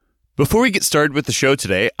Before we get started with the show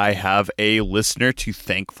today, I have a listener to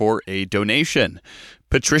thank for a donation.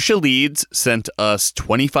 Patricia Leeds sent us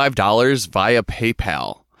 $25 via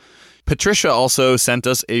PayPal. Patricia also sent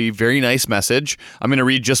us a very nice message. I'm going to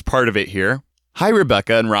read just part of it here. Hi,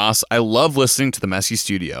 Rebecca and Ross. I love listening to the Messy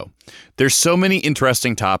Studio. There's so many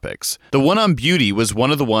interesting topics. The one on beauty was one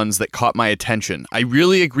of the ones that caught my attention. I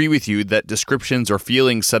really agree with you that descriptions or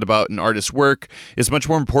feelings said about an artist's work is much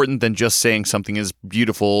more important than just saying something is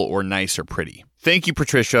beautiful or nice or pretty. Thank you,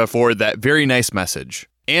 Patricia, for that very nice message.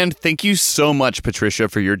 And thank you so much, Patricia,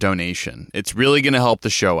 for your donation. It's really going to help the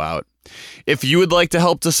show out. If you would like to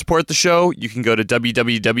help to support the show, you can go to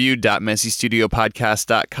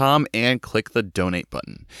www.messystudiopodcast.com and click the donate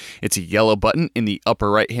button. It's a yellow button in the upper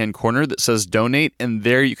right-hand corner that says donate, and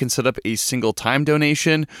there you can set up a single-time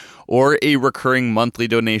donation or a recurring monthly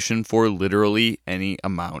donation for literally any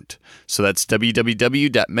amount. So that's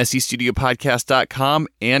www.messystudiopodcast.com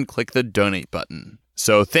and click the donate button.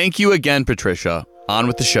 So thank you again, Patricia. On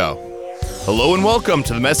with the show. Hello and welcome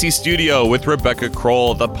to the Messy Studio with Rebecca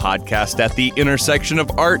Kroll, the podcast at the intersection of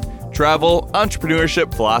art, travel,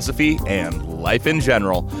 entrepreneurship, philosophy, and life in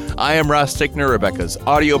general. I am Ross Tickner, Rebecca's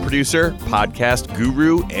audio producer, podcast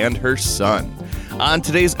guru, and her son. On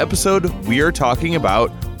today's episode, we are talking about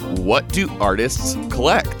what do artists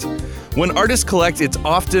collect? When artists collect, it's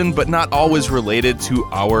often but not always related to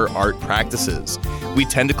our art practices. We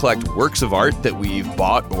tend to collect works of art that we've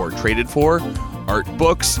bought or traded for, art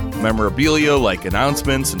books, memorabilia like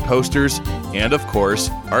announcements and posters, and of course,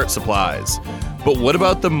 art supplies. But what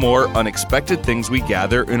about the more unexpected things we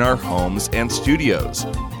gather in our homes and studios?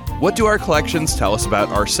 What do our collections tell us about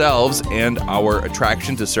ourselves and our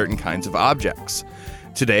attraction to certain kinds of objects?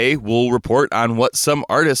 Today, we'll report on what some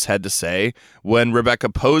artists had to say when Rebecca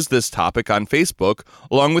posed this topic on Facebook,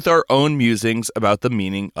 along with our own musings about the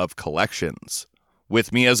meaning of collections.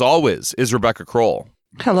 With me, as always, is Rebecca Kroll.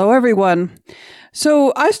 Hello, everyone.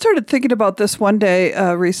 So I started thinking about this one day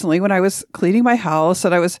recently when I was cleaning my house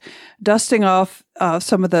and I was dusting off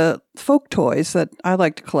some of the folk toys that I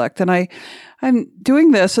like to collect. And I'm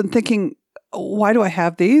doing this and thinking, why do I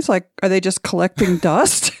have these? Like, are they just collecting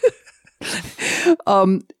dust?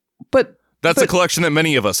 But a collection that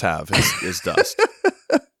many of us have is dust.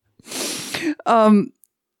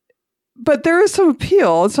 But there is some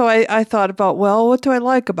appeal. So I thought about, well, what do I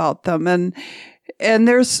like about them? And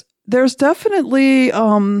there's definitely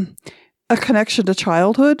a connection to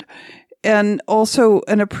childhood and also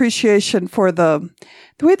an appreciation for the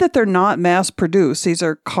way that they're not mass produced. These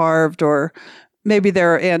are carved or maybe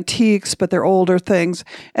they're antiques, but they're older things.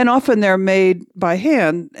 And often they're made by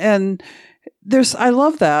hand. And I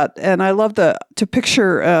love that. And I love to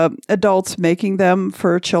picture adults making them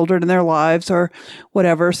for children in their lives or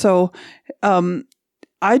whatever. So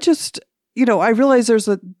I just, I realize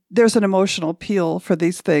there's an emotional appeal for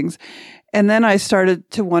these things. And then I started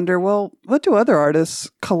to wonder, well, what do other artists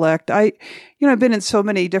collect? I've been in so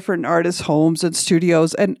many different artists' homes and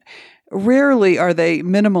studios, and rarely are they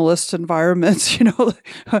minimalist environments.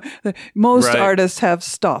 Most Right. artists have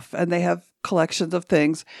stuff and they have collections of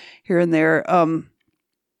things here and there. And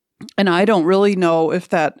I don't really know if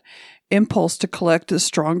that impulse to collect is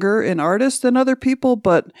stronger in artists than other people,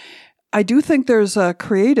 but I do think there's a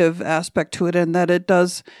creative aspect to it and that it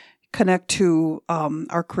does connect to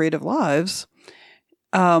our creative lives.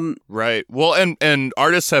 Right. Well, and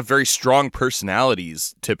artists have very strong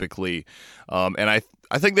personalities typically. And I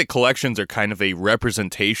think that collections are kind of a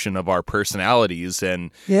representation of our personalities,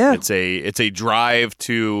 and it's a drive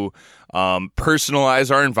to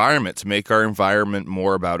personalize our environment, to make our environment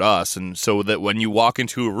more about us. And so that when you walk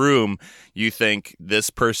into a room, you think this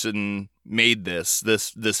person made this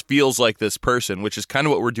feels like this person, which is kind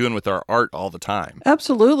of what we're doing with our art all the time.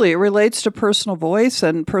 Absolutely. It relates to personal voice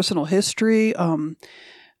and personal history.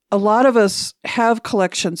 A lot of us have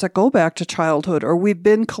collections that go back to childhood, or we've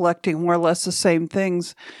been collecting more or less the same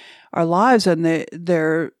things our lives, and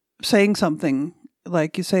they're saying something,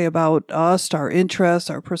 like you say, about us, our interests,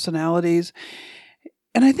 our personalities.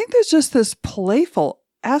 And I think there's just this playful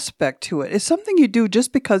aspect to it. It's something you do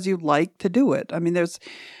just because you like to do it. I mean, there's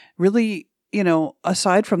really,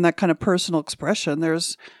 aside from that kind of personal expression,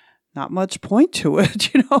 there's not much point to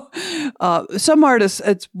it. Some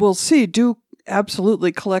artists, we'll see, do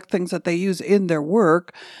absolutely collect things that they use in their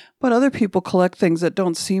work, but other people collect things that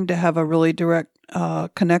don't seem to have a really direct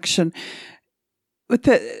connection. But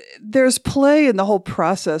there's play in the whole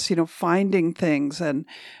process, finding things and,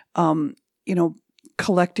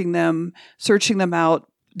 collecting them, searching them out,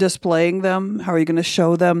 displaying them. How are you going to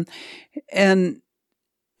show them? And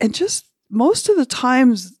just most of the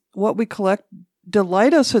times what we collect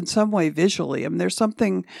delight us in some way visually. I mean, there's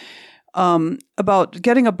something about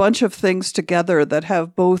getting a bunch of things together that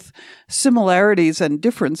have both similarities and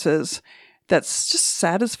differences that's just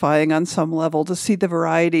satisfying on some level to see the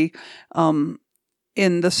variety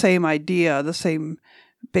in the same idea, the same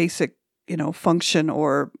basic, function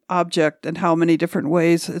or object, and how many different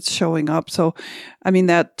ways it's showing up. So, I mean,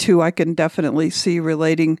 that too, I can definitely see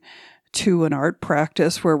relating to an art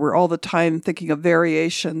practice where we're all the time thinking of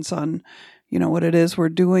variations on, what it is we're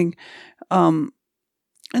doing. And,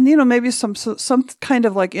 maybe some kind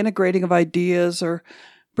of like integrating of ideas or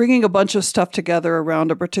bringing a bunch of stuff together around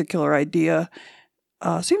a particular idea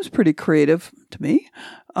seems pretty creative to me.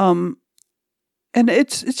 And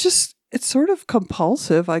it's sort of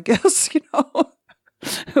compulsive, I guess,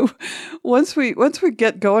 Once we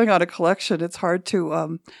get going on a collection, it's hard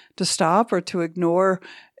to stop or to ignore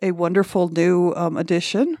a wonderful new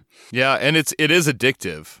addition. Yeah, and it is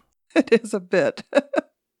addictive. It is a bit.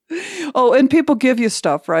 Oh, and people give you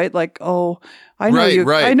stuff, right? Like, oh, I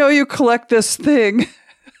know you collect this thing.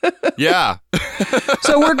 Yeah.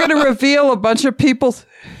 So we're going to reveal a bunch of people's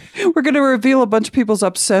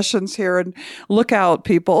obsessions here, and look out,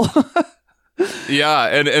 people. Yeah,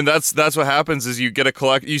 and that's what happens is you get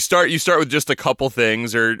you start with just a couple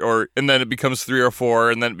things or and then it becomes 3 or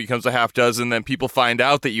 4 and then it becomes a half dozen, then people find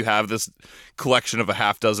out that you have this collection of a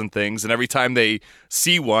half dozen things, and every time they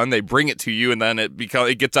see one, they bring it to you, and then it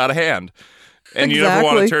gets out of hand. And you never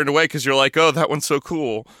want to turn it away because you're like, "Oh, that one's so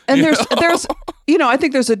cool." And there's I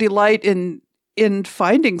think there's a delight in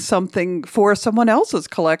finding something for someone else's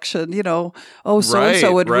collection,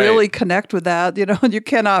 so-and-so would really connect with that, and you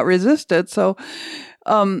cannot resist it. So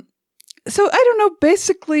I don't know,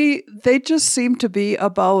 basically they just seem to be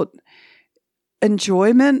about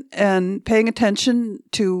enjoyment and paying attention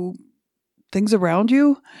to things around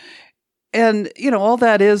you. And, all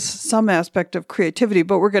that is some aspect of creativity,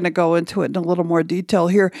 but we're going to go into it in a little more detail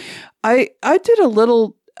here. I did a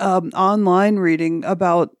little online reading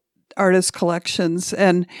about artist collections,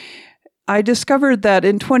 and I discovered that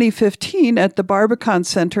in 2015 at the Barbican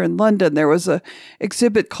Centre in London, there was an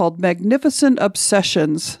exhibit called Magnificent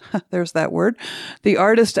Obsessions. There's that word. The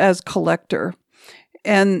Artist as Collector.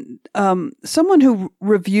 And someone who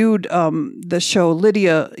reviewed the show,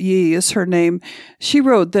 Lydia Yee is her name, she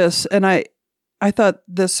wrote this, and I thought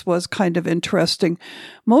this was kind of interesting.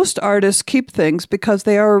 Most artists keep things because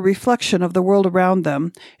they are a reflection of the world around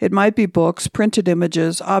them. It might be books, printed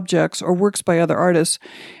images, objects, or works by other artists,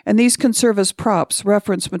 and these can serve as props,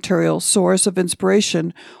 reference material, source of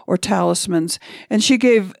inspiration, or talismans. And she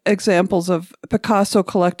gave examples of Picasso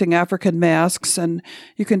collecting African masks, and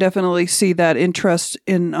you can definitely see that interest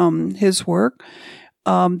in his work.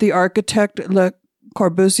 The architect Le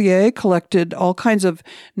Corbusier collected all kinds of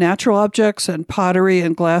natural objects and pottery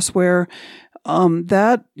and glassware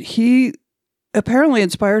that he apparently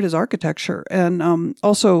inspired his architecture. And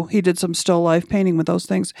also he did some still life painting with those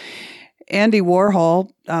things. Andy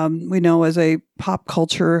Warhol, we know as a pop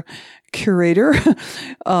culture curator,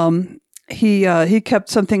 he kept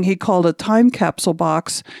something he called a time capsule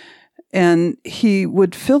box, and he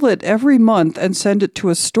would fill it every month and send it to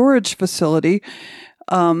a storage facility.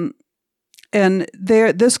 And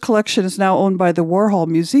this collection is now owned by the Warhol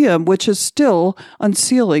Museum, which is still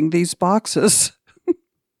unsealing these boxes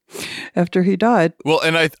after he died. Well,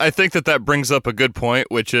 and I think that brings up a good point,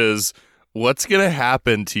 which is what's going to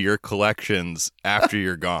happen to your collections after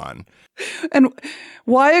you're gone? And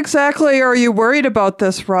why exactly are you worried about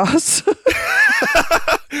this, Ross?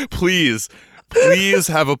 Please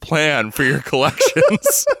have a plan for your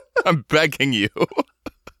collections. I'm begging you.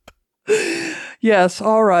 Yes,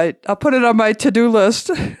 all right. I'll put it on my to-do list.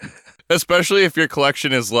 Especially if your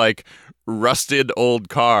collection is like rusted old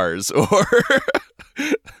cars or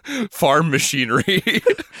farm machinery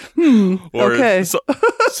or okay.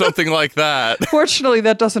 Something like that. Fortunately,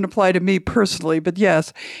 that doesn't apply to me personally, but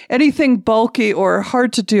yes, anything bulky or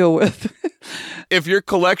hard to deal with. If your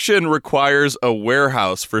collection requires a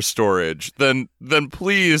warehouse for storage, then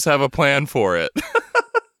please have a plan for it.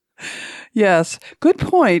 Yes, good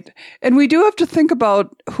point. And we do have to think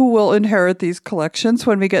about who will inherit these collections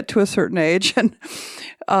when we get to a certain age, and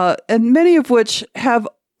many of which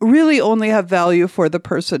really only have value for the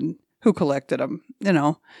person who collected them.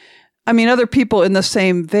 I mean, other people in the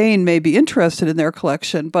same vein may be interested in their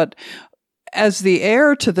collection, but as the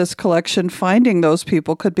heir to this collection, finding those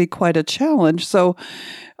people could be quite a challenge. So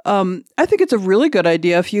I think it's a really good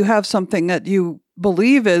idea if you have something that you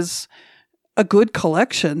believe is a good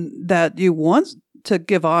collection that you want to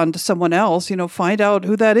give on to someone else, find out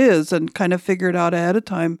who that is and kind of figure it out ahead of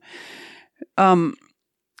time.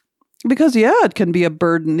 Because, yeah, it can be a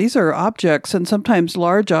burden. These are objects, and sometimes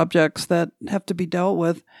large objects that have to be dealt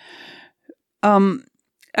with.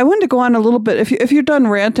 I wanted to go on a little bit. If you're done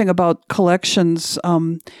ranting about collections,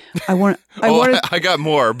 I got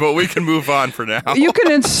more, but we can move on for now. You can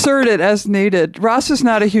insert it as needed. Ross is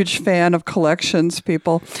not a huge fan of collections,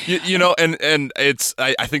 people. You know, and it's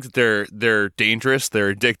I think that they're dangerous,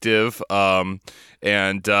 they're addictive,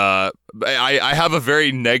 and I have a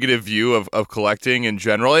very negative view of collecting in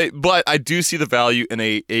general, but I do see the value in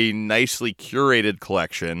a nicely curated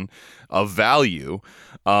collection of value.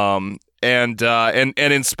 And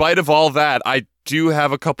in spite of all that, I do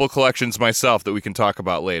have a couple collections myself that we can talk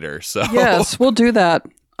about later. So yes, we'll do that.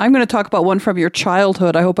 I'm going to talk about one from your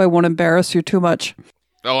childhood. I hope I won't embarrass you too much.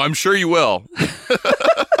 Oh, I'm sure you will.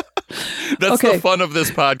 That's the fun of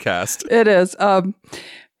this podcast. It is.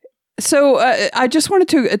 So I just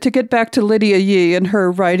wanted to get back to Lydia Yee and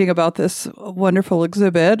her writing about this wonderful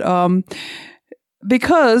exhibit,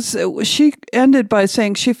 because she ended by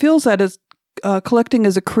saying she feels that collecting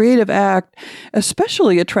is a creative act,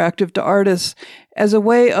 especially attractive to artists as a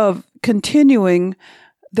way of continuing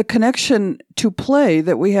the connection to play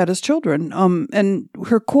that we had as children. And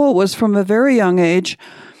her quote was, "From a very young age,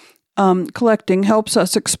 collecting helps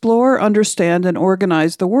us explore, understand, and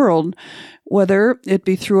organize the world, whether it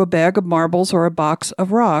be through a bag of marbles or a box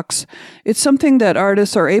of rocks. It's something that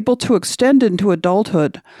artists are able to extend into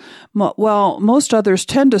adulthood, while most others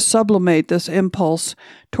tend to sublimate this impulse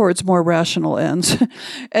towards more rational ends."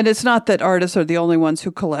 And it's not that artists are the only ones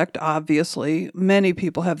who collect, obviously. Many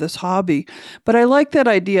people have this hobby. But I like that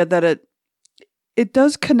idea that it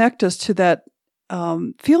does connect us to that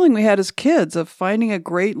feeling we had as kids of finding a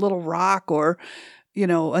great little rock or,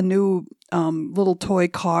 a new little toy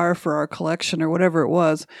car for our collection or whatever it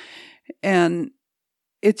was. And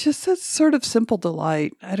it's just a sort of simple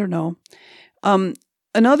delight. I don't know.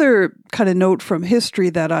 Another kind of note from history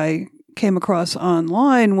that I came across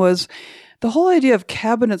online was the whole idea of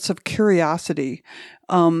cabinets of curiosity.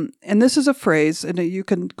 And this is a phrase, and you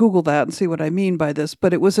can Google that and see what I mean by this,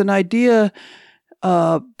 but it was an idea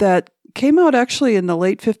that came out actually in the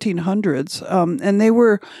late 1500s. And they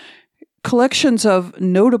were collections of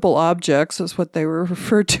notable objects, is what they were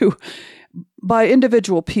referred to, by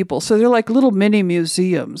individual people. So they're like little mini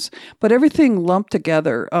museums, but everything lumped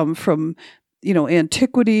together from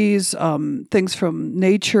antiquities, things from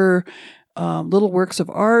nature, little works of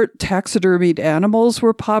art, taxidermied animals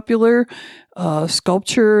were popular,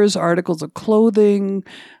 sculptures, articles of clothing,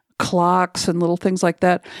 clocks, and little things like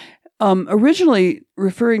that. Originally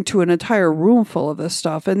referring to an entire room full of this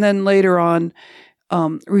stuff, and then later on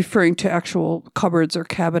referring to actual cupboards or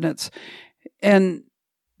cabinets. And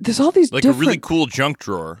there's all these like a really cool junk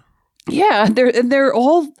drawer. Yeah, they're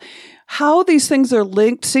all... How these things are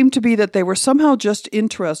linked seem to be that they were somehow just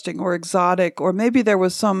interesting or exotic, or maybe there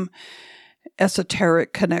was some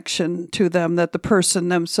esoteric connection to them that the person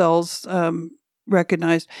themselves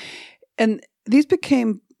recognized. And these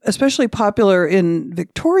became especially popular in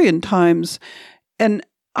Victorian times. And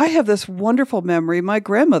I have this wonderful memory. My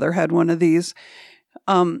grandmother had one of these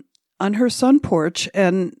on her sun porch,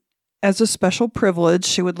 and as a special privilege,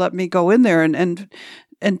 she would let me go in there and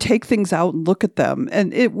take things out and look at them.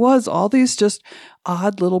 And it was all these just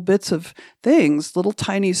odd little bits of things, little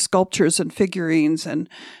tiny sculptures and figurines and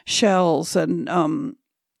shells and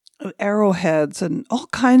arrowheads and all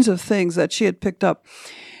kinds of things that she had picked up.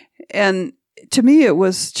 And to me, it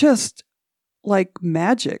was just like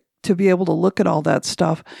magic to be able to look at all that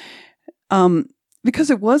stuff.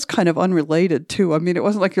 Because it was kind of unrelated too. I mean, it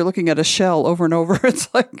wasn't like you're looking at a shell over and over.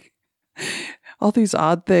 It's like all these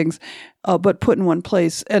odd things, but put in one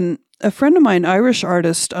place. And a friend of mine, Irish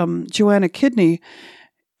artist, Joanna Kidney,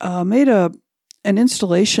 made an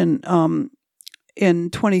installation in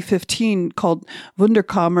 2015 called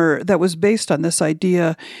Wunderkammer that was based on this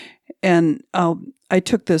idea. And I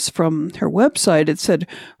took this from her website. It said,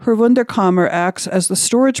 her Wunderkammer acts as the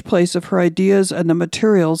storage place of her ideas and the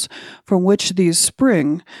materials from which these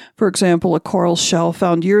spring. For example, a coral shell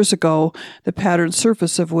found years ago, the patterned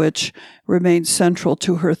surface of which remains central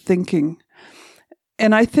to her thinking.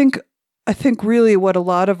 And I think really what a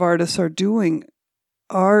lot of artists are doing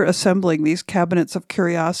are assembling these cabinets of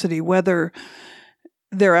curiosity, whether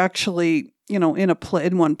they're actually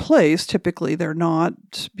in one place. Typically they're not,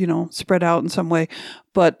 spread out in some way,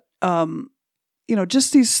 but,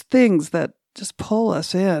 just these things that just pull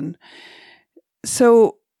us in.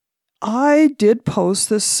 So I did post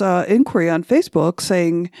this inquiry on Facebook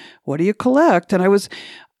saying, what do you collect? And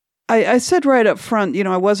I said right up front,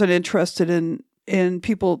 I wasn't interested in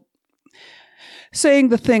people saying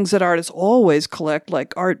the things that artists always collect,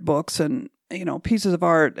 like art books and pieces of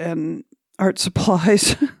art and art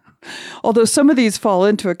supplies. Although some of these fall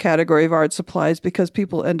into a category of art supplies because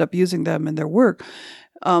people end up using them in their work.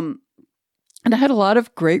 And I had a lot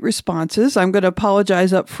of great responses. I'm going to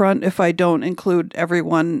apologize up front if I don't include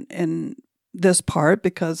everyone in this part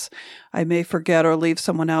because I may forget or leave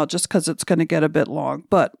someone out just because it's going to get a bit long.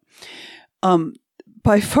 But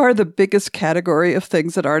by far the biggest category of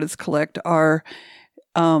things that artists collect are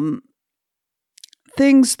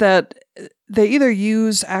things that they either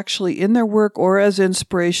use actually in their work or as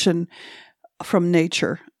inspiration from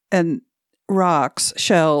nature, and rocks,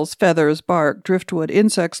 shells, feathers, bark, driftwood,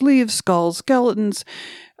 insects, leaves, skulls, skeletons.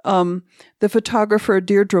 The photographer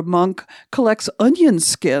Deirdre Monk collects onion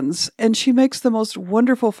skins, and she makes the most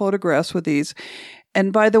wonderful photographs with these.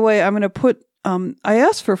 And by the way, I'm going to put I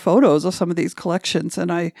asked for photos of some of these collections,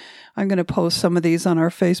 and I'm going to post some of these on our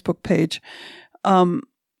Facebook page.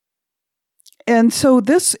 And so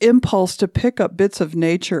this impulse to pick up bits of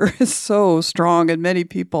nature is so strong in many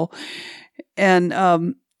people. And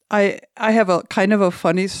I have a kind of a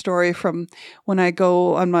funny story from when I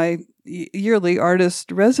go on my yearly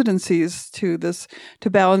artist residencies to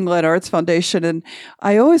Ballin Glen Arts Foundation, and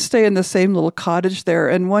I always stay in the same little cottage there.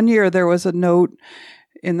 And one year there was a note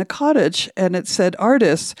in the cottage, and it said,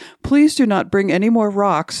 "Artists, please do not bring any more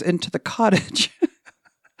rocks into the cottage,"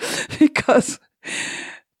 because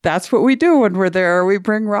that's what we do when we're there. We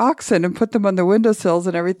bring rocks in and put them on the windowsills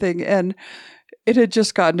and everything. And it had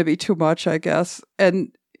just gotten to be too much, I guess.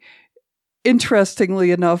 And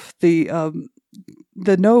interestingly enough, the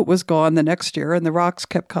note was gone the next year and the rocks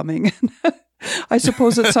kept coming. I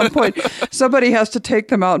suppose at some point somebody has to take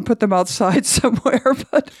them out and put them outside somewhere.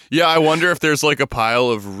 But yeah, I wonder if there's like a pile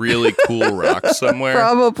of really cool rocks somewhere.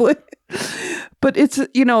 Probably. But it's,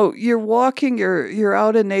 you're walking, you're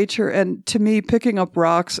out in nature. And to me, picking up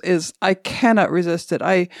rocks I cannot resist it.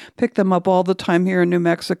 I pick them up all the time here in New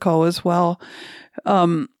Mexico as well.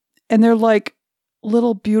 And they're like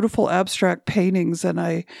little beautiful abstract paintings. And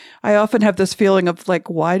I often have this feeling of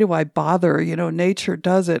like, why do I bother? Nature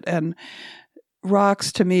does it. And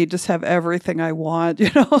rocks to me just have everything I want,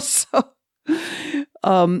 so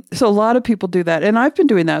a lot of people do that. And I've been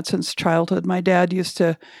doing that since childhood. My dad used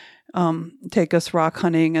to take us rock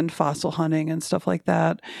hunting and fossil hunting and stuff like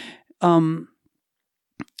that.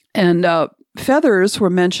 Feathers were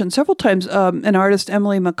mentioned several times. An artist,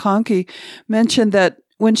 Emily McConkey, mentioned that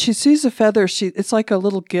when she sees a feather, it's like a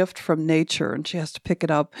little gift from nature and she has to pick it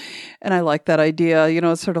up. And I like that idea.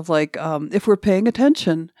 It's sort of like if we're paying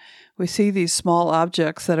attention, we see these small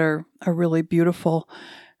objects that are really beautiful.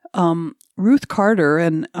 Ruth Carter,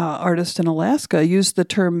 an artist in Alaska, used the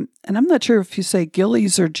term, and I'm not sure if you say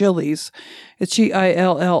gillies or gillies. It's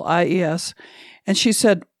Gillies. And she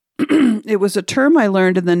said, it was a term I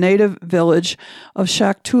learned in the native village of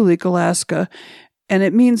Shaktoolik, Alaska, and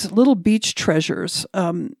it means little beach treasures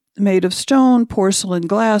made of stone, porcelain,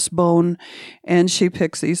 glass, bone, and she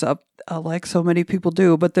picks these up like so many people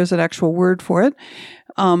do, but there's an actual word for it.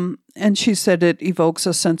 And she said it evokes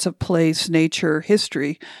a sense of place, nature,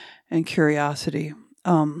 history, and curiosity.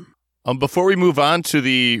 Before we move on to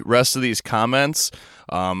the rest of these comments,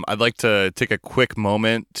 I'd like to take a quick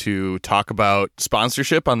moment to talk about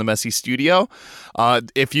sponsorship on the Messy Studio.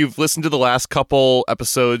 If you've listened to the last couple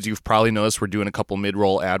episodes, you've probably noticed we're doing a couple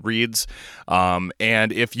mid-roll ad reads.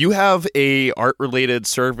 And if you have a art-related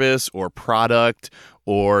service or product,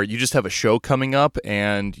 or you just have a show coming up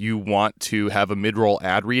and you want to have a mid-roll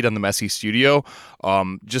ad read on the Messy Studio,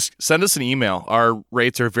 just send us an email. Our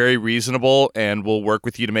rates are very reasonable and we'll work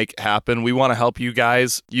with you to make it happen. We want to help you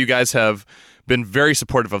guys. You guys have been very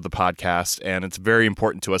supportive of the podcast, and it's very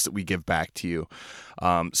important to us that we give back to you.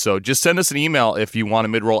 So just send us an email if you want a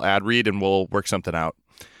mid-roll ad read and we'll work something out.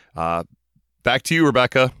 Back to you,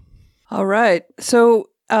 Rebecca. All right. So,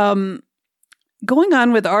 going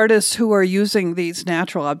on with artists who are using these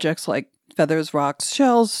natural objects like feathers, rocks,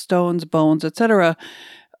 shells, stones, bones, etc.,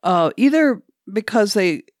 either because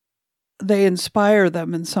they inspire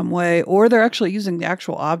them in some way, or they're actually using the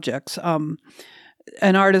actual objects.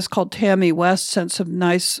 An artist called Tammy West sent some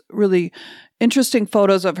nice, really interesting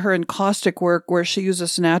photos of her encaustic work where she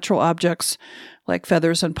uses natural objects like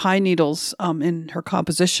feathers and pine needles in her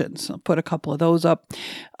compositions. I'll put a couple of those up.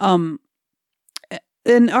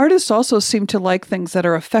 And artists also seem to like things that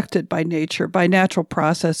are affected by nature, by natural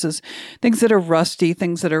processes, things that are rusty,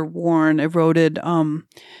 things that are worn, eroded,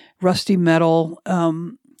 rusty metal.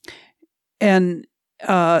 And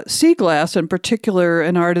sea glass in particular,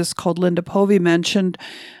 an artist called Linda Povey mentioned,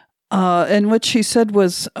 and what she said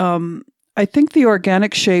was, I think the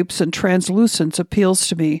organic shapes and translucence appeals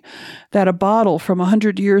to me, that a bottle from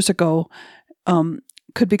 100 years ago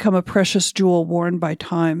could become a precious jewel worn by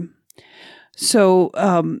time. So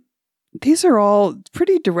these are all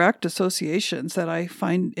pretty direct associations that I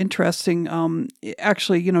find interesting,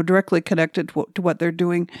 actually, directly connected to what they're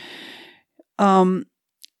doing. And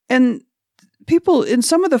people, in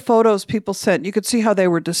some of the photos people sent, you could see how they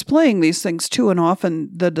were displaying these things too. And often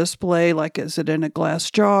the display, like, is it in a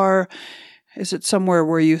glass jar? Is it somewhere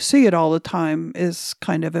where you see it all the time, is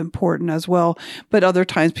kind of important as well. But other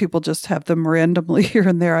times people just have them randomly here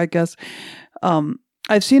and there, I guess.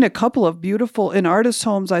 I've seen a couple of beautiful, in artists'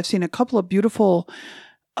 homes, I've seen a couple of beautiful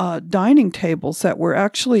dining tables that were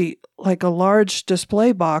actually like a large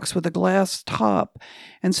display box with a glass top.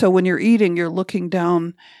 And so when you're eating, you're looking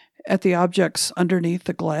down at the objects underneath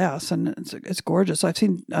the glass, and it's gorgeous. I've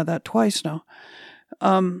seen that twice now.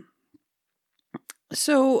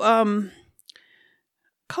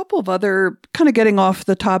 Couple of other, kind of getting off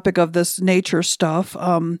the topic of this nature stuff.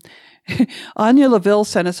 Anya LaVille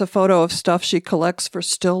sent us a photo of stuff she collects for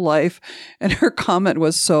still life, and her comment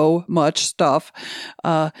was so much stuff.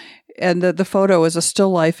 And the photo is a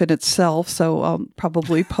still life in itself, so I'll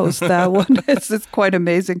probably post that one. It's quite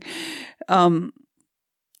amazing.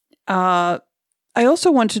 I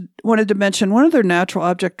also wanted to mention one other natural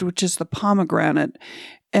object, which is the pomegranate,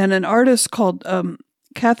 and an artist called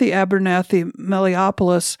Kathy Abernathy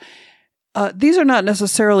Meliopoulos. These are not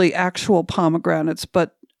necessarily actual pomegranates,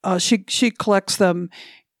 but she collects them.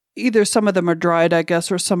 Either some of them are dried, I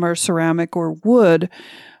guess, or some are ceramic or wood.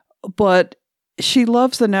 But she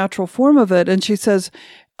loves the natural form of it, and she says,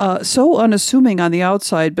 so unassuming on the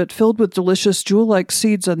outside, but filled with delicious jewel-like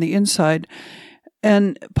seeds on the inside.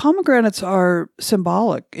 And pomegranates are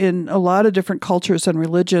symbolic in a lot of different cultures and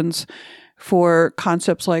religions for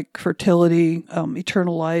concepts like fertility,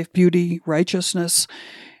 eternal life, beauty, righteousness.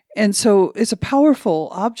 And so it's a powerful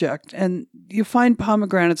object. And you find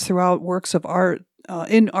pomegranates throughout works of art,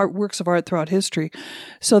 works of art throughout history.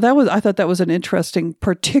 So I thought that was an interesting,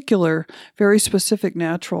 particular, very specific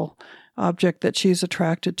natural object that she's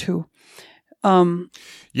attracted to.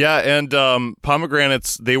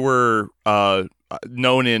 Pomegranates, they were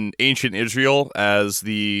known in ancient Israel as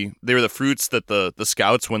they were the fruits that the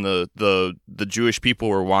scouts, when the Jewish people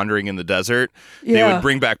were wandering in the desert, they would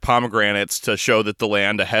bring back pomegranates to show that the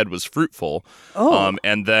land ahead was fruitful.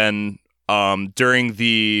 And then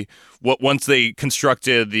during once they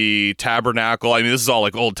constructed the tabernacle, I mean, this is all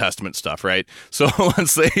like Old Testament stuff, right? So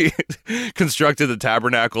once they constructed the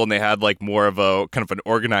tabernacle and they had like more of a kind of an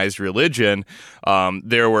organized religion,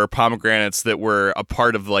 there were pomegranates that were a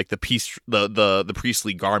part of like the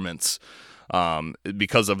priestly garments,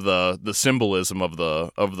 because of the symbolism of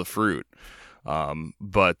the fruit.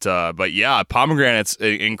 But yeah, pomegranates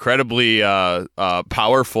incredibly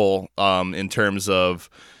powerful in terms of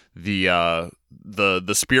the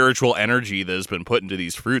spiritual energy that has been put into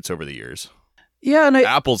these fruits over the years. Yeah, and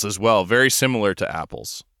apples as well, very similar to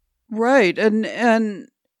apples. Right, and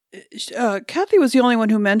Kathy was the only one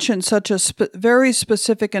who mentioned such a very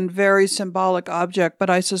specific and very symbolic object, but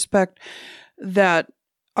I suspect that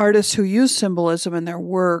artists who use symbolism in their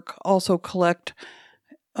work also collect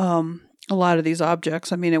a lot of these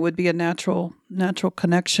objects. I mean, it would be a natural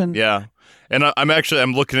connection. Yeah. And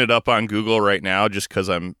I'm looking it up on Google right now just because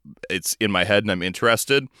it's in my head and I'm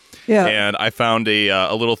interested. Yeah. And I found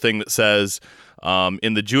a little thing that says,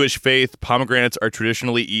 in the Jewish faith, pomegranates are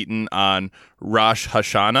traditionally eaten on Rosh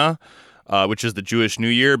Hashanah, which is the Jewish New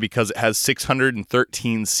Year, because it has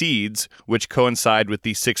 613 seeds, which coincide with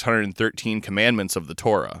the 613 commandments of the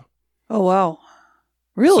Torah. Oh, wow.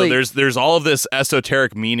 Really? So there's all of this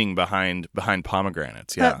esoteric meaning behind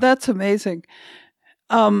pomegranates. Yeah. That's amazing.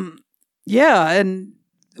 Yeah, and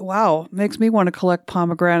wow, makes me want to collect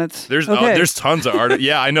pomegranates. There's tons of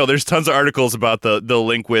yeah, I know. There's tons of articles about the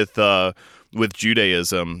link with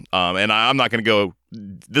Judaism. And I'm not going to go.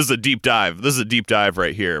 This is a deep dive. This is a deep dive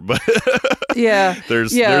right here. But yeah,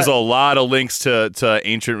 there's a lot of links to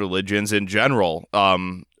ancient religions in general.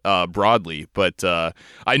 Broadly, but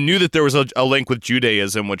I knew that there was a link with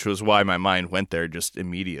Judaism, which was why my mind went there just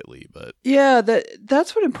immediately. But yeah,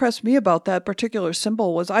 that's what impressed me about that particular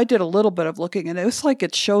symbol was I did a little bit of looking, and it was like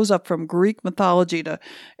it shows up from Greek mythology to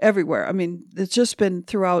everywhere. I mean, it's just been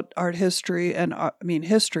throughout art history and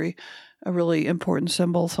history, a really important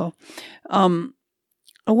symbol. So,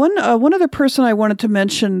 one other person I wanted to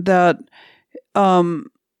mention that kind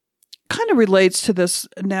of relates to this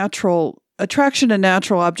natural attraction to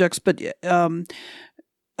natural objects, but an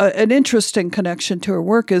interesting connection to her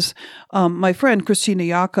work is my friend Christina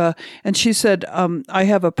Yaka, and she said, I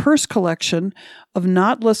have a purse collection of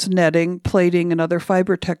knotless netting, plaiting, and other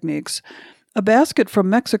fiber techniques. a basket from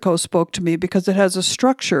Mexico spoke to me because it has a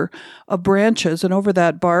structure of branches, and over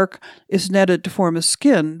that bark is netted to form a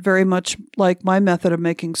skin, very much like my method of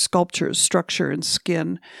making sculptures, structure and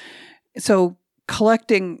skin. So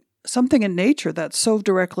collecting something in nature that so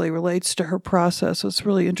directly relates to her process was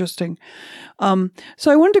really interesting.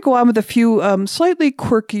 So I wanted to go on with a few slightly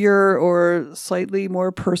quirkier or slightly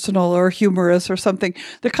more personal or humorous or something,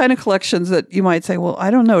 the kind of collections that you might say, well,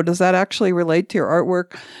 I don't know, does that actually relate to your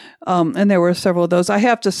artwork? And there were several of those. I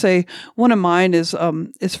have to say, one of mine is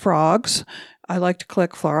frogs. I like to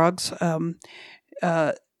collect frogs.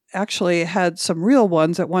 Actually had some real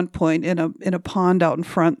ones at one point in a pond out in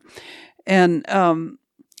front. And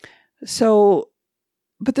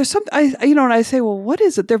but there's some, and I say, well, what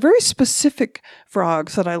is it? They're very specific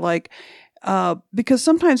frogs that I like, because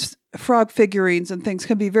sometimes frog figurines and things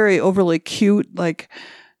can be very overly cute, and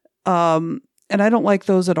I don't like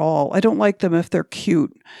those at all. I don't like them if they're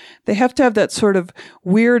cute. They have to have that sort of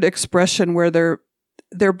weird expression where they're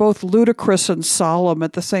both ludicrous and solemn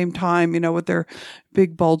at the same time, with their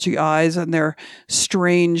big bulgy eyes and their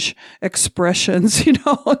strange expressions,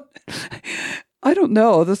 I don't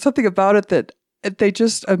know. There's something about it that they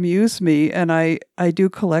just amuse me, and I do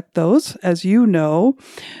collect those, as you know.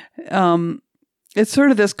 It's sort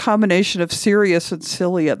of this combination of serious and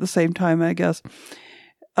silly at the same time, I guess.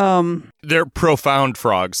 They're profound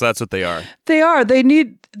frogs. That's what they are. They are. They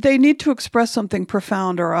need to express something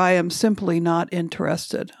profound, or I am simply not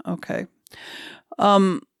interested. Okay.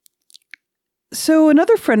 So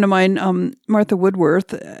another friend of mine, Martha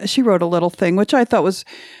Woodworth, she wrote a little thing, which I thought was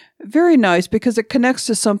very nice because it connects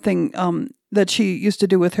to something that she used to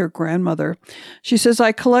do with her grandmother. She says,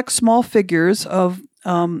 I collect small figurines of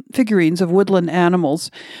woodland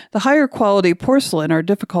animals. The higher quality porcelain are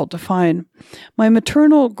difficult to find. My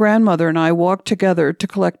maternal grandmother and I walked together to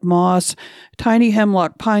collect moss, tiny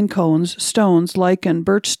hemlock pine cones, stones, lichen,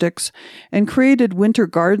 birch sticks, and created winter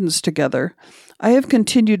gardens together. I have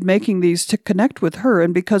continued making these to connect with her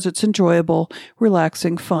and because it's enjoyable,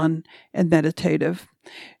 relaxing, fun, and meditative.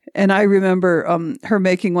 And I remember her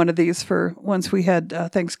making one of these for once we had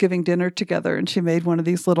Thanksgiving dinner together, and she made one of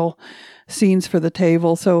these little scenes for the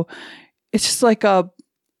table. So it's just like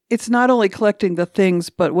it's not only collecting the things,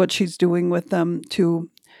 but what she's doing with them to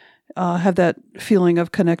have that feeling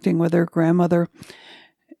of connecting with her grandmother.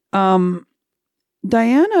 Diana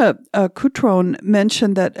Coutron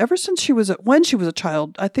mentioned that ever since when she was a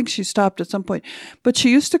child, I think she stopped at some point, but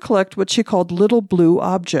she used to collect what she called little blue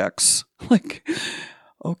objects, like.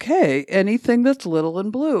 Okay, anything that's little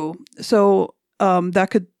and blue. So that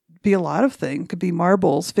could be a lot of things. It could be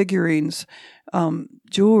marbles, figurines,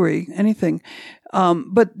 jewelry, anything.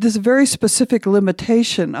 But there's a very specific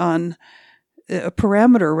limitation on a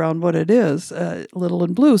parameter around what it is, little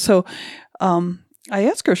and blue. So I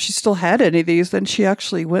asked her if she still had any of these. Then she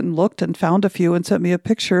actually went and looked and found a few and sent me a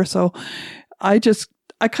picture. So I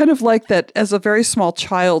kind of like that as a very small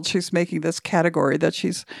child, she's making this category that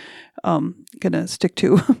she's going to stick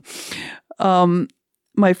to.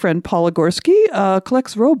 My friend Paula Gorski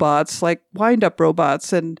collects robots, like wind-up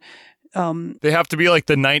robots, and they have to be like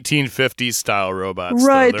the 1950s style robots.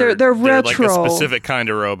 Right, they're retro. Like a specific kind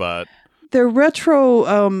of robot. They're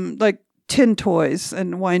retro, like tin toys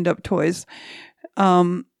and wind-up toys.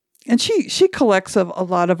 And she collects a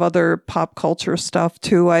lot of other pop culture stuff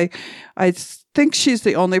too. I think she's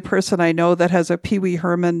the only person I know that has a Pee Wee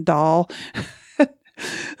Herman doll.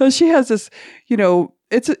 She has this, it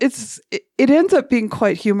ends up being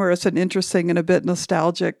quite humorous and interesting and a bit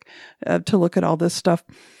nostalgic to look at all this stuff.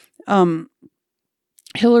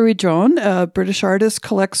 Hilary Joan, a British artist,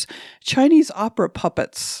 collects Chinese opera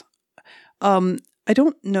puppets. I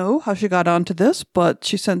don't know how she got onto this, but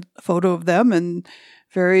she sent a photo of them and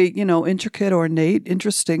very, intricate, ornate,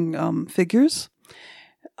 interesting figures.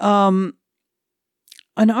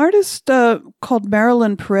 An artist called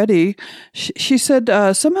Marilyn Peretti, she said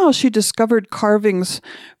somehow she discovered carvings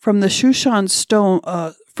from the Shushan stone,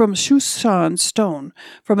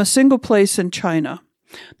 from a single place in China,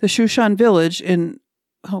 the Shushan village in,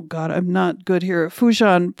 I'm not good here,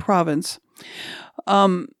 Fujian province.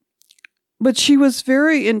 But she was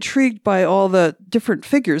very intrigued by all the different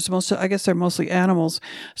figures. I guess they're mostly animals,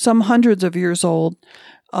 some hundreds of years old.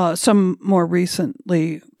 Some more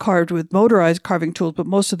recently carved with motorized carving tools, but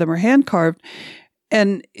most of them are hand carved.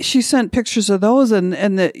 And she sent pictures of those,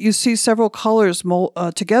 and you see several colors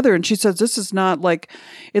together. And she says this is not like,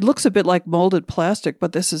 it looks a bit like molded plastic,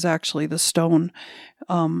 but this is actually the stone.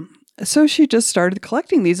 So she just started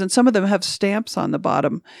collecting these, and some of them have stamps on the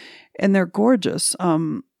bottom, and they're gorgeous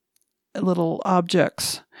little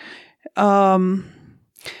objects. So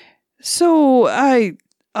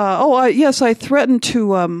Yes, I threatened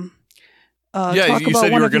to yeah, talk you about said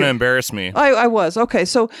you one were of going to your- embarrass me. I was. Okay,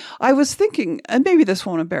 so I was thinking, and maybe this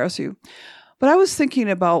won't embarrass you, but I was thinking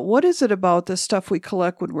about what is it about the stuff we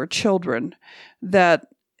collect when we're children that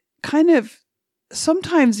kind of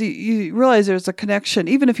sometimes you realize there's a connection,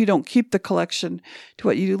 even if you don't keep the collection, to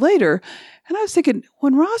what you do later. And I was thinking,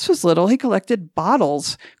 when Ross was little, he collected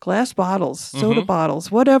bottles, glass bottles, soda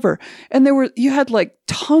bottles, whatever. And you had like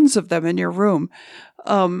tons of them in your room.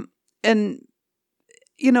 And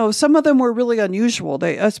some of them were really unusual.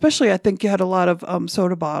 Especially, I think you had a lot of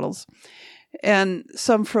soda bottles, and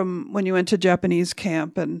some from when you went to Japanese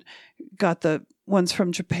camp and got the ones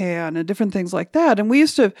from Japan and different things like that. And we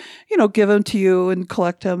used to, give them to you and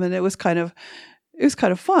collect them, and it was kind of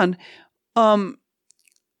fun. And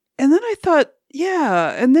then I thought,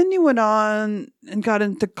 yeah. And then you went on and got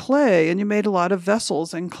into clay, and you made a lot of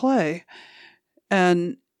vessels in clay.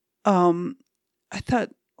 And I thought,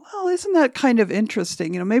 well, isn't that kind of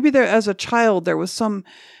interesting? Maybe there, as a child, there was some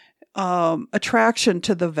attraction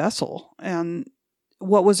to the vessel, and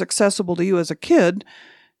what was accessible to you as a kid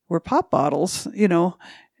were pop bottles,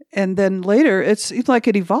 and then later it's like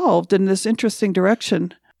it evolved in this interesting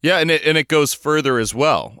direction. Yeah, and it goes further as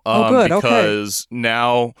well. Good. Because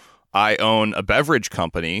now I own a beverage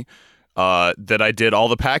company that I did all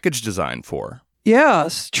the package design for.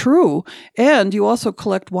 Yes, true. And you also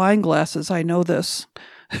collect wine glasses. I know this.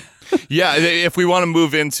 Yeah, if we want to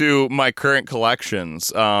move into my current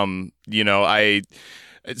collections, wine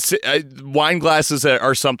glasses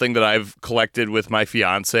are something that I've collected with my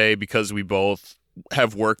fiance because we both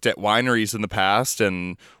have worked at wineries in the past,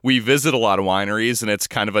 and we visit a lot of wineries, and it's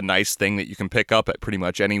kind of a nice thing that you can pick up at pretty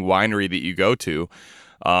much any winery that you go to.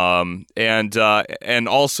 And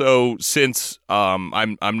also since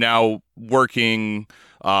I'm now working.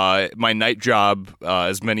 My night job,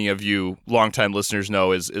 as many of you longtime listeners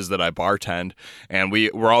know, is that I bartend, and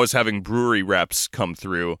we're always having brewery reps come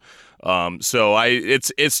through. So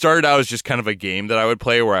it started out as just kind of a game that I would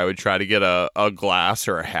play where I would try to get a glass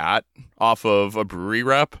or a hat off of a brewery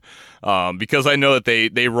rep, because I know that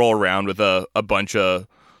they roll around with a bunch of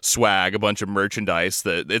swag, a bunch of merchandise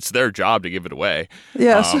that it's their job to give it away.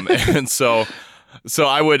 Yes. And so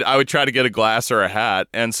I would try to get a glass or a hat,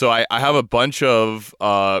 and so I have a bunch of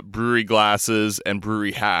brewery glasses and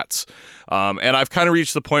brewery hats, and I've kind of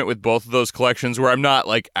reached the point with both of those collections where I'm not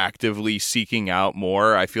like actively seeking out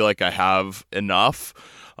more. I feel like I have enough.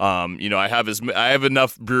 I have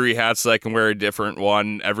enough brewery hats that I can wear a different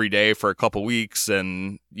one every day for a couple weeks,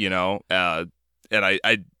 and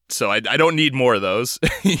So I don't need more of those.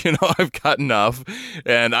 I've got enough,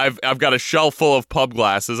 and I've got a shelf full of pub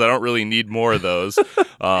glasses. I don't really need more of those.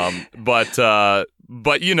 But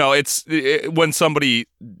when somebody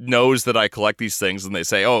knows that I collect these things and they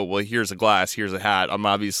say, "Oh, well, here's a glass, here's a hat," I'm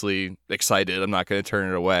obviously excited. I'm not going to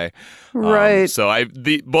turn it away. Right. So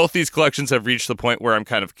both these collections have reached the point where I'm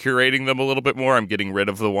kind of curating them a little bit more. I'm getting rid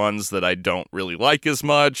of the ones that I don't really like as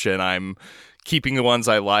much, and I'm keeping the ones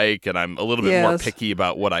I like, and I'm a little bit more picky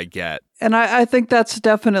about what I get. And I think that's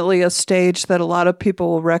definitely a stage that a lot of people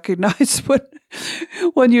will recognize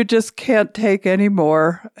when you just can't take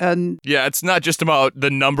anymore. And yeah, it's not just about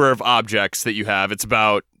the number of objects that you have. It's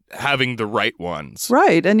about having the right ones.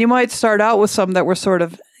 Right. And you might start out with some that were sort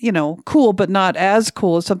of, cool, but not as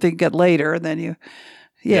cool as something you get later. And then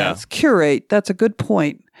it's curate. That's a good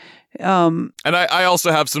point. And I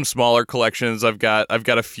also have some smaller collections. I've got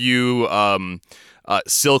a few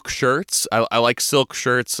silk shirts. I like silk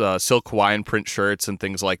shirts, silk Hawaiian print shirts and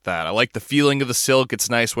things like that. I like the feeling of the silk. It's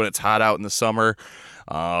nice when it's hot out in the summer.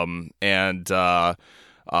 I've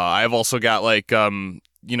also got like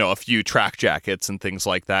a few track jackets and things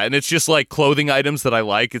like that. And it's just like clothing items that I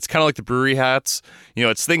like. It's kind of like the brewery hats.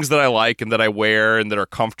 It's things that I like and that I wear and that are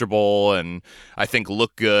comfortable and I think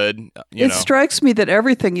look good. It strikes me that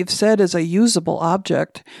everything you've said is a usable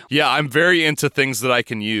object. Yeah, I'm very into things that I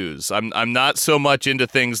can use. I'm not so much into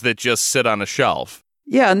things that just sit on a shelf.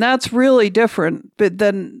 Yeah, and that's really different. But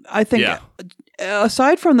then I think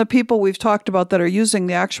aside from the people we've talked about that are using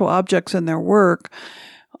the actual objects in their work,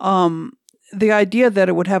 the idea that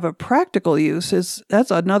it would have a practical use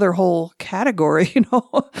that's another whole category,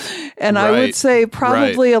 And I would say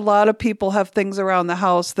probably a lot of people have things around the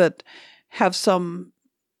house that have some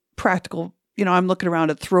practical, I'm looking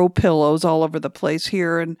around at throw pillows all over the place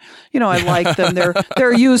here, and I like them.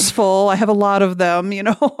 They're useful. I have a lot of them,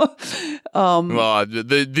 Well,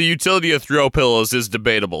 the utility of throw pillows is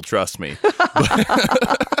debatable, trust me.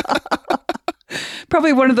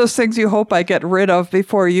 Probably one of those things you hope I get rid of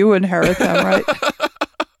before you inherit them, right?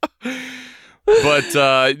 But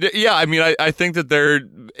I think that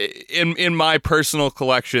in my personal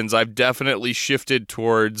collections, I've definitely shifted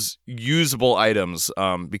towards usable items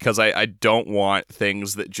because I don't want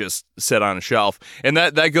things that just sit on a shelf. And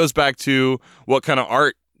that goes back to what kind of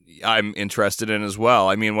art I'm interested in as well.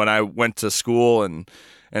 I mean, when I went to school and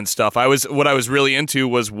stuff, what I was really into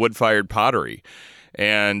was wood-fired pottery.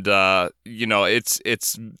 And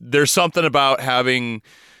it's there's something about having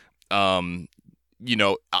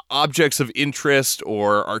objects of interest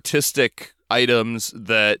or artistic items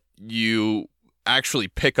that you actually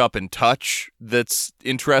pick up and touch that's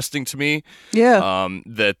interesting to me. Yeah.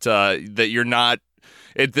 That you're not.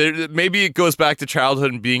 Maybe it goes back to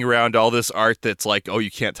childhood and being around all this art that's like, oh,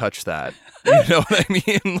 you can't touch that. You know what I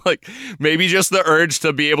mean? Like maybe just the urge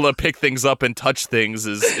to be able to pick things up and touch things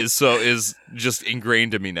is just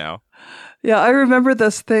ingrained in me now. Yeah, I remember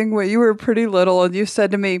this thing where you were pretty little and you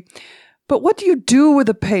said to me, "But what do you do with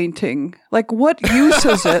a painting? Like what use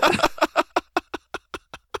is it?"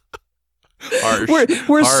 Harsh.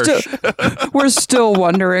 We're still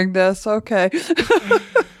wondering this. Okay.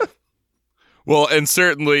 Well, and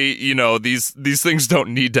certainly, these things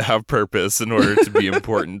don't need to have purpose in order to be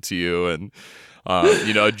important to you. And,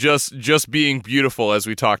 just being beautiful, as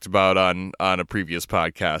we talked about on a previous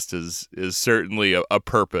podcast, is certainly a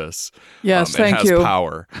purpose. Yes, thank you. It has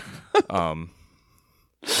power.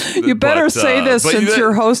 You better say this since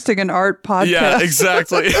you're hosting an art podcast. Yeah,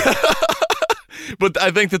 exactly. But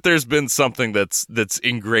I think that there's been something that's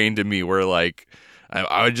ingrained in me where, like,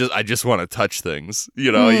 I just want to touch things.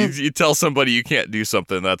 You tell somebody you can't do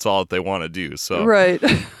something, that's all that they want to do. So right.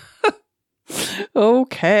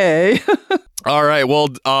 Okay. All right. Well,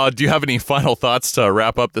 do you have any final thoughts to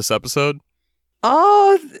wrap up this episode?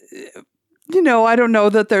 I don't know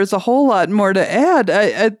that there's a whole lot more to add.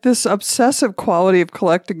 This obsessive quality of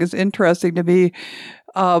collecting is interesting to me.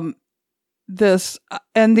 This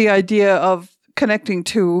and the idea of connecting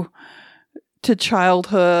to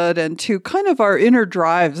childhood and to kind of our inner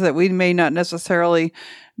drives that we may not necessarily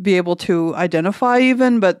be able to identify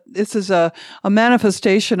even, but this is a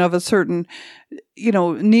manifestation of a certain,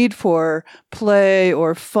 need for play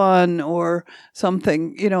or fun or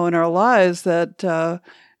something, in our lives that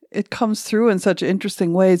it comes through in such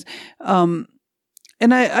interesting ways. And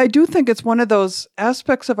I do think it's one of those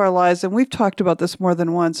aspects of our lives, and we've talked about this more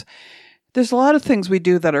than once. There's a lot of things we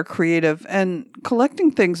do that are creative, and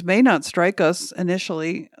collecting things may not strike us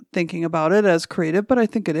initially thinking about it as creative, but I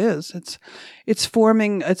think it is. It's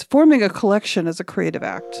forming a collection as a creative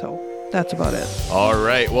act. So that's about it. All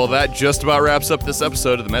right. Well, that just about wraps up this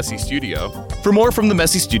episode of The Messy Studio. For more from The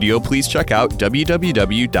Messy Studio, please check out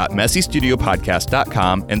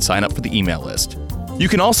www.messystudiopodcast.com and sign up for the email list. You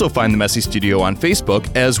can also find The Messy Studio on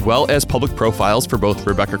Facebook, as well as public profiles for both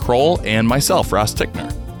Rebecca Kroll and myself, Ross Tickner.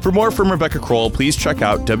 For more from Rebecca Kroll, please check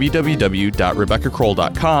out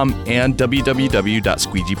www.rebeccakroll.com and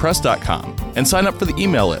www.squeegeepress.com and sign up for the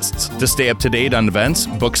email lists to stay up to date on events,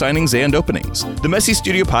 book signings, and openings. The Messy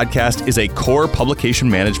Studio Podcast is a core publication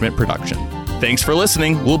management production. Thanks for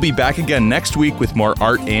listening. We'll be back again next week with more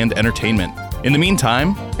art and entertainment. In the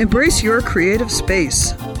meantime, embrace your creative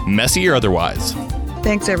space, messy or otherwise.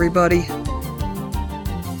 Thanks, everybody.